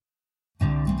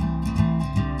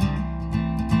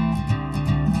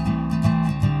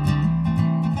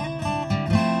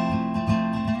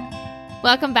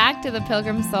Welcome back to The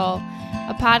Pilgrim Soul,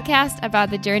 a podcast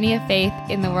about the journey of faith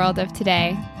in the world of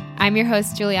today. I'm your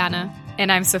host, Juliana.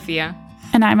 And I'm Sophia.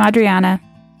 And I'm Adriana.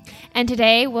 And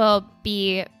today we'll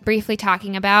be briefly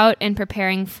talking about and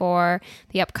preparing for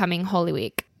the upcoming Holy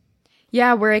Week.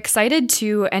 Yeah, we're excited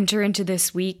to enter into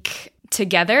this week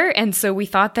together, and so we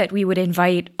thought that we would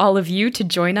invite all of you to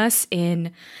join us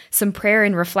in some prayer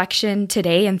and reflection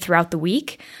today and throughout the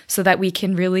week so that we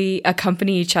can really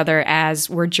accompany each other as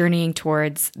we're journeying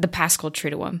towards the Paschal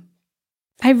Triduum.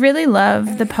 I really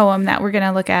love the poem that we're going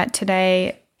to look at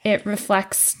today. It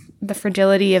reflects the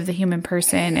fragility of the human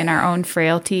person and our own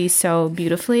frailty so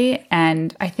beautifully,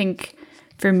 and I think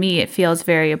for me it feels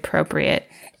very appropriate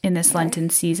in this Lenten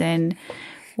season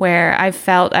where I've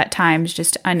felt at times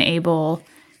just unable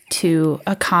to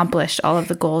accomplish all of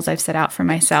the goals I've set out for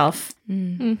myself.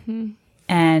 Mm-hmm.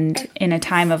 And in a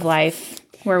time of life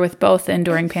where with both the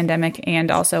enduring pandemic and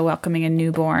also welcoming a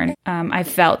newborn, I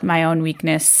felt my own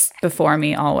weakness before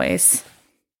me always.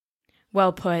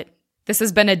 Well put. This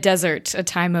has been a desert, a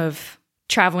time of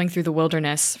traveling through the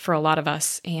wilderness for a lot of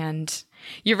us. And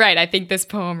you're right. I think this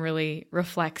poem really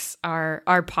reflects our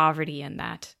poverty in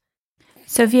that.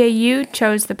 Sophia, you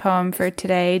chose the poem for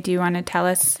today. Do you want to tell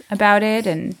us about it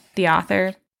and the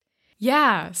author?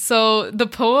 Yeah, so the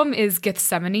poem is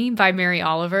Gethsemane by Mary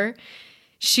Oliver.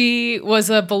 She was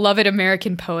a beloved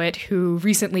American poet who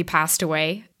recently passed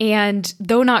away. And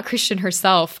though not Christian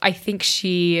herself, I think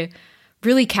she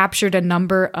really captured a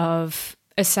number of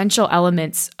essential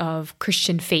elements of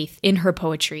Christian faith in her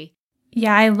poetry.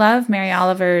 Yeah, I love Mary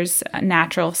Oliver's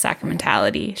natural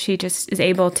sacramentality. She just is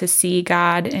able to see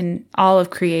God in all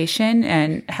of creation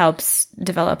and helps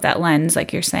develop that lens,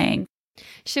 like you're saying.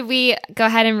 Should we go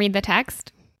ahead and read the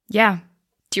text? Yeah.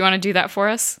 Do you want to do that for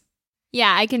us?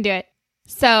 Yeah, I can do it.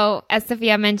 So, as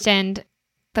Sophia mentioned,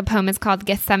 the poem is called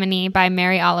Gethsemane by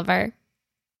Mary Oliver.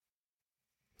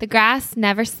 The grass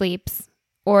never sleeps,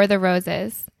 or the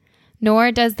roses,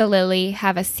 nor does the lily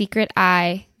have a secret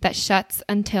eye that shuts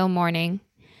until morning.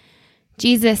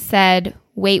 Jesus said,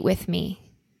 "Wait with me,"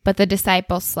 but the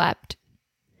disciples slept.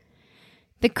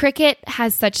 The cricket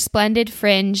has such splendid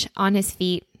fringe on his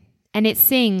feet, and it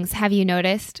sings, have you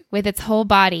noticed, with its whole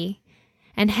body,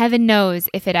 and heaven knows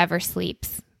if it ever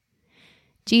sleeps.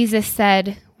 Jesus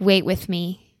said, "Wait with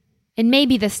me," and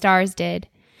maybe the stars did.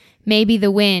 Maybe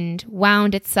the wind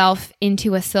wound itself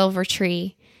into a silver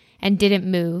tree and didn't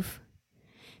move.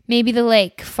 Maybe the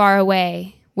lake far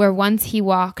away, where once he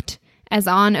walked, as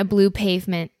on a blue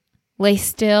pavement, lay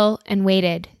still and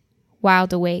waited,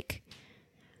 wide awake.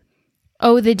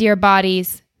 Oh, the dear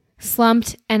bodies,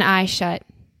 slumped and eye shut,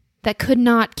 that could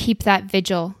not keep that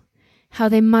vigil, how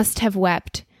they must have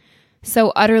wept,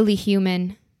 so utterly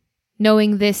human,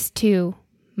 knowing this, too,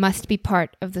 must be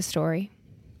part of the story.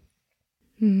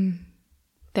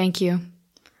 Thank you.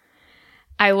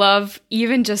 I love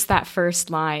even just that first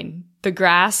line, the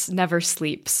grass never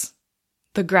sleeps.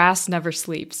 The grass never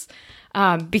sleeps.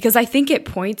 Because I think it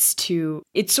points to,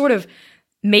 it sort of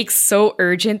makes so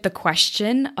urgent the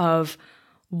question of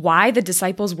why the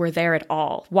disciples were there at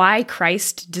all, why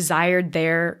Christ desired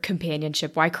their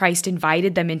companionship, why Christ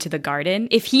invited them into the garden.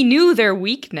 If he knew their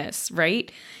weakness, right?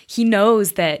 He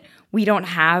knows that we don't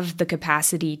have the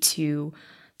capacity to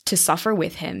suffer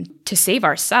with him, to save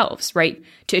ourselves, right?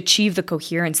 To achieve the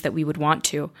coherence that we would want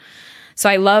to. So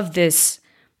I love this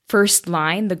first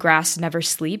line, the grass never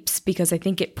sleeps, because I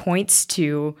think it points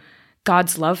to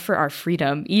God's love for our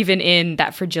freedom, even in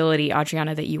that fragility,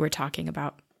 Adriana, that you were talking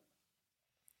about.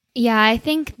 Yeah, I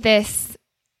think this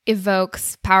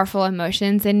evokes powerful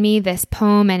emotions in me, this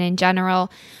poem, and in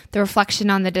general, the reflection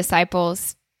on the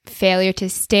disciples' failure to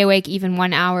stay awake even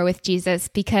 1 hour with Jesus,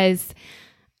 because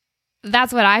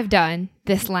that's what I've done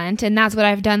this Lent, and that's what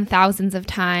I've done thousands of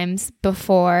times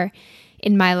before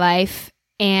in my life.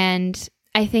 And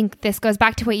I think this goes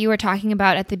back to what you were talking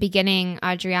about at the beginning,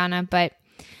 Adriana, but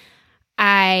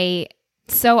I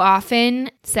so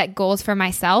often set goals for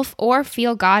myself or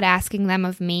feel God asking them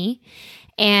of me,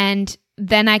 and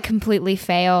then I completely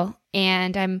fail,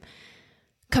 and I'm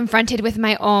confronted with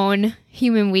my own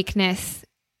human weakness.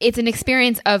 It's an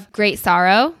experience of great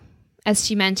sorrow, as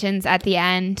she mentions at the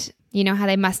end, you know, how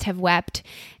they must have wept,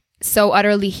 so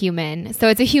utterly human. So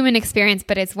it's a human experience,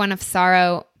 but it's one of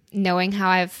sorrow, knowing how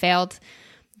I've failed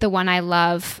the one I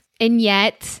love. And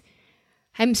yet,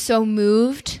 I'm so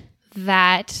moved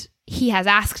that he has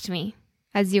asked me,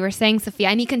 as you were saying, Sophia,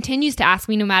 and he continues to ask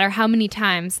me no matter how many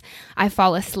times I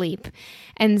fall asleep.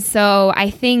 And so I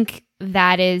think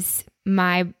that is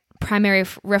my primary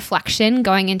reflection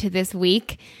going into this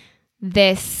week,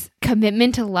 this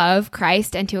commitment to love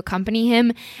Christ and to accompany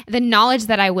him, the knowledge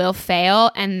that I will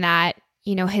fail and that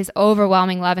his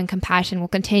overwhelming love and compassion will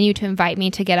continue to invite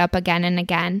me to get up again and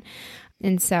again.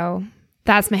 And so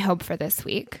that's my hope for this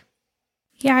week.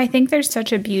 Yeah, I think there's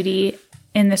such a beauty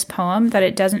in this poem that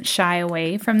it doesn't shy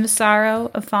away from the sorrow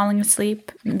of falling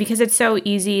asleep, because it's so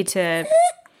easy to...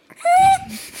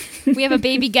 We have a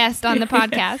baby guest on the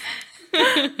podcast.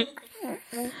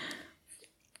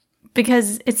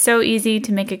 Because it's so easy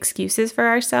to make excuses for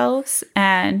ourselves.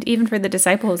 And even for the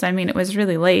disciples, I mean, it was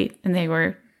really late and they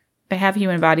have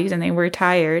human bodies and they were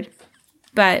tired.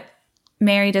 But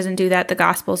Mary doesn't do that. The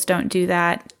Gospels don't do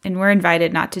that. And we're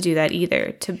invited not to do that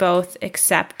either, to both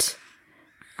accept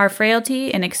our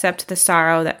frailty and accept the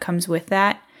sorrow that comes with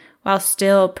that, while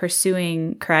still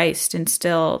pursuing Christ and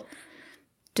still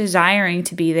desiring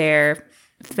to be there,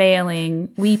 failing,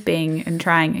 weeping, and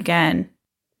trying again.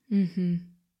 Mm-hmm.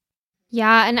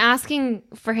 Yeah, and asking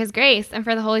for his grace and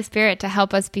for the Holy Spirit to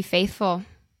help us be faithful.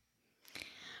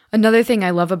 Another thing I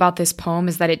love about this poem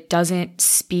is that it doesn't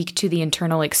speak to the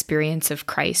internal experience of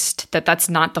Christ, that's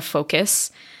not the focus,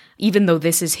 even though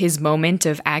this is his moment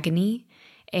of agony.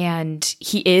 And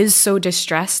he is so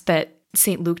distressed that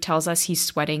St. Luke tells us he's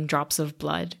sweating drops of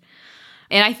blood.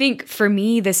 And I think for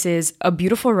me, this is a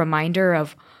beautiful reminder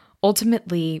of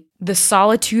ultimately the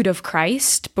solitude of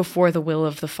Christ before the will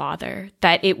of the Father,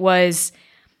 that it was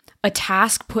a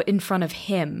task put in front of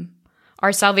him.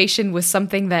 Our salvation was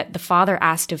something that the Father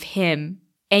asked of him,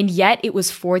 and yet it was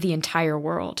for the entire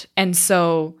world. And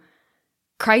so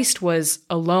Christ was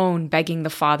alone begging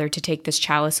the Father to take this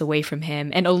chalice away from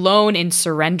him, and alone in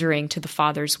surrendering to the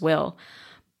Father's will.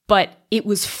 But it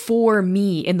was for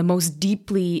me in the most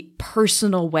deeply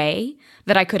personal way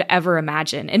that I could ever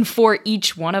imagine, and for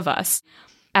each one of us.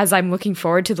 As I'm looking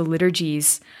forward to the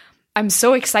liturgies, I'm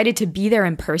so excited to be there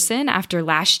in person. After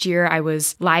last year, I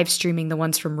was live streaming the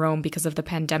ones from Rome because of the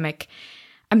pandemic.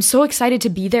 I'm so excited to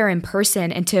be there in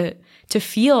person and to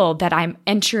feel that I'm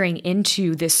entering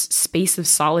into this space of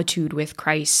solitude with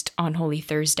Christ on Holy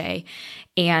Thursday,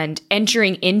 and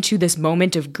entering into this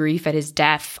moment of grief at his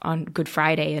death on Good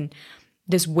Friday, and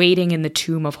this waiting in the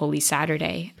tomb of Holy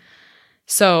Saturday.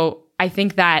 So I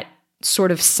think that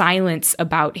sort of silence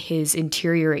about his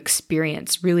interior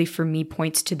experience really, for me,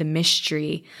 points to the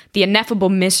mystery, the ineffable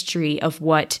mystery of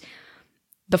what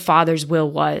the Father's will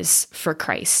was for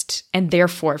Christ, and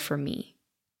therefore for me.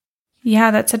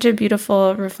 Yeah, that's such a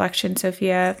beautiful reflection,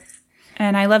 Sophia.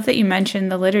 And I love that you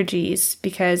mentioned the liturgies,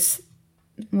 because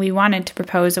we wanted to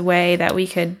propose a way that we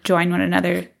could join one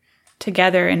another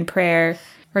together in prayer,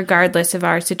 regardless of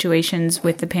our situations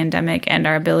with the pandemic and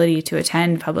our ability to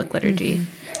attend public liturgy.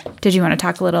 Mm-hmm. Did you want to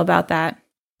talk a little about that?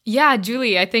 Yeah,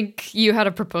 Julie, I think you had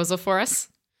a proposal for us.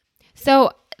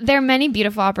 So there are many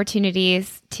beautiful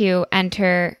opportunities to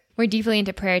enter more deeply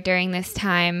into prayer during this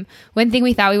time. One thing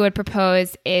we thought we would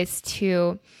propose is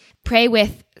to pray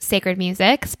with sacred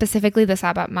music, specifically the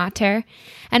Stabat Mater,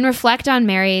 and reflect on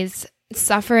Mary's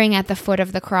suffering at the foot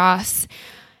of the cross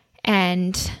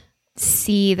and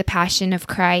see the passion of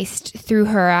Christ through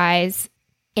her eyes,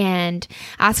 and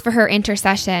ask for her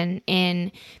intercession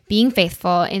in being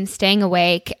faithful, in staying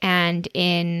awake, and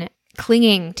in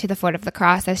clinging to the foot of the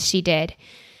cross as she did.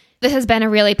 This has been a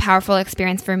really powerful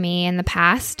experience for me in the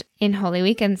past in Holy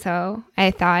Week, and so I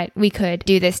thought we could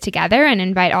do this together and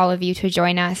invite all of you to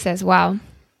join us as well.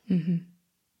 Mm-hmm.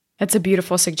 That's a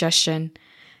beautiful suggestion.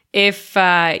 If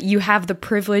you have the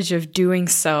privilege of doing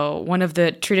so, one of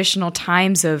the traditional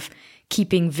times of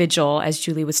keeping vigil, as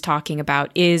Julie was talking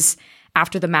about, is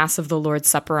after the Mass of the Lord's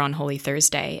Supper on Holy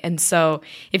Thursday. And so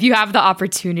if you have the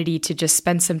opportunity to just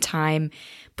spend some time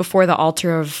before the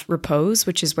altar of repose,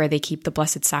 which is where they keep the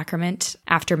Blessed Sacrament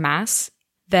after Mass,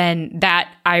 then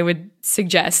that I would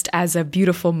suggest as a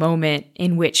beautiful moment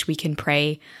in which we can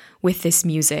pray with this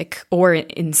music or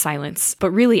in silence.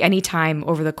 But really, any time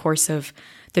over the course of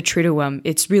the Triduum,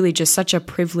 it's really just such a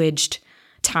privileged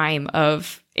time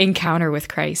of encounter with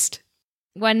Christ.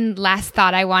 One last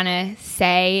thought I want to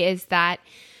say is that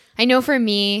I know for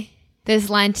me, this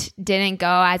Lent didn't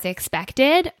go as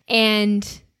expected.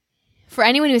 And for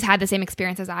anyone who's had the same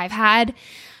experience as I've had,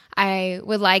 I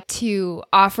would like to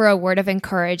offer a word of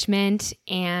encouragement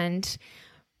and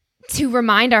to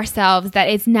remind ourselves that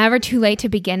it's never too late to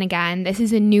begin again. This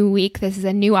is a new week. This is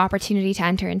a new opportunity to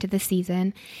enter into the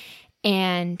season.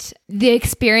 And the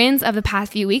experience of the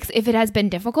past few weeks, if it has been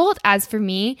difficult, as for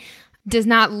me, does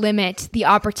not limit the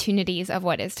opportunities of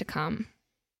what is to come.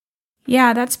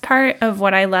 Yeah, that's part of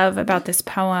what I love about this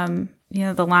poem. You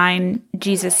know, the line,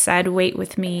 Jesus said, "Wait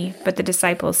with me," but the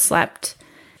disciples slept.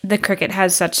 The cricket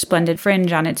has such splendid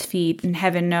fringe on its feet, and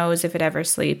heaven knows if it ever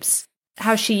sleeps.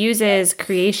 How she uses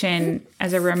creation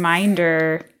as a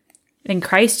reminder And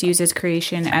Christ uses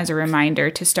creation as a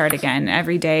reminder to start again.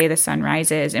 Every day the sun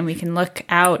rises and we can look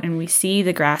out and we see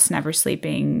the grass never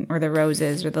sleeping or the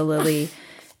roses or the lily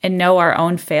and know our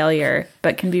own failure,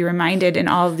 but can be reminded in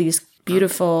all of these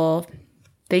beautiful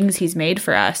things he's made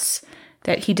for us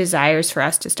that he desires for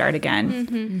us to start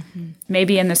again.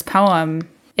 Maybe in this poem,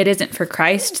 it isn't for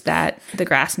Christ that the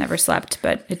grass never slept,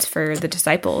 but it's for the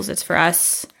disciples. It's for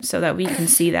us so that we can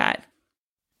see that.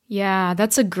 Yeah,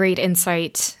 that's a great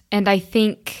insight. And I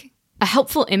think a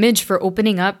helpful image for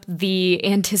opening up the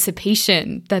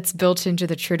anticipation that's built into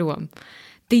the Triduum,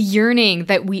 the yearning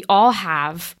that we all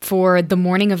have for the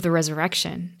morning of the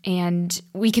resurrection. And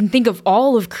we can think of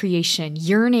all of creation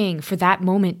yearning for that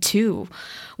moment too,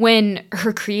 when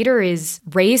her creator is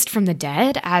raised from the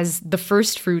dead as the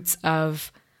first fruits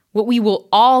of what we will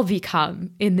all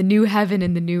become in the new heaven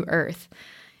and the new earth.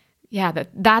 Yeah,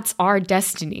 that's our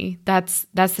destiny. That's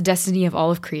the destiny of all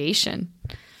of creation.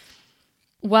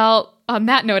 Well, on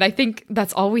that note, I think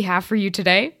that's all we have for you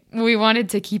today. We wanted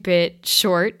to keep it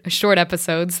a short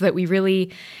episode, so that we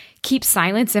really keep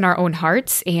silence in our own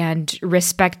hearts and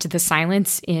respect the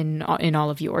silence in all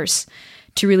of yours,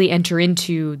 to really enter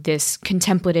into this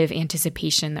contemplative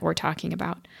anticipation that we're talking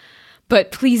about.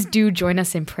 But please do join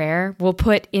us in prayer. We'll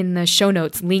put in the show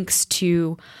notes links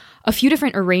to a few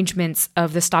different arrangements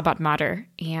of the Stabat Mater,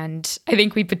 and I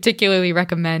think we particularly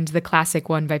recommend the classic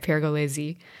one by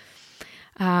Pergolesi.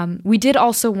 We did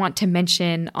also want to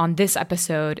mention on this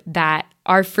episode that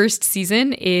our first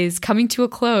season is coming to a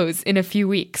close in a few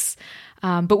weeks,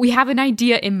 but we have an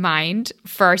idea in mind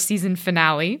for our season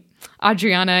finale.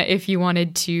 Adriana, if you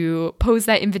wanted to pose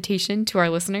that invitation to our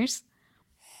listeners.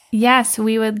 Yes,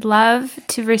 we would love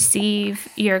to receive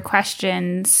your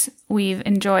questions. We've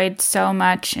enjoyed so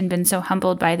much and been so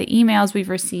humbled by the emails we've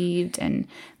received and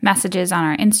messages on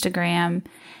our Instagram.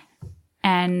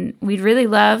 And we'd really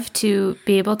love to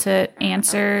be able to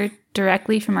answer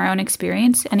directly from our own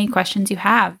experience any questions you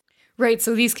have. Right,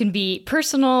 so these can be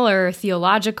personal or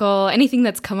theological, anything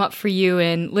that's come up for you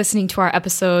in listening to our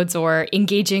episodes or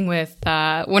engaging with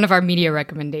one of our media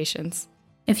recommendations.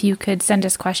 If you could send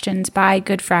us questions by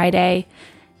Good Friday,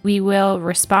 we will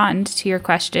respond to your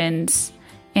questions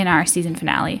in our season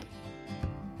finale.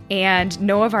 And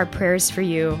know of our prayers for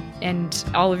you and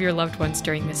all of your loved ones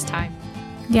during this time.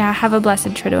 Yeah, have a blessed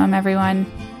Triduum,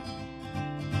 everyone.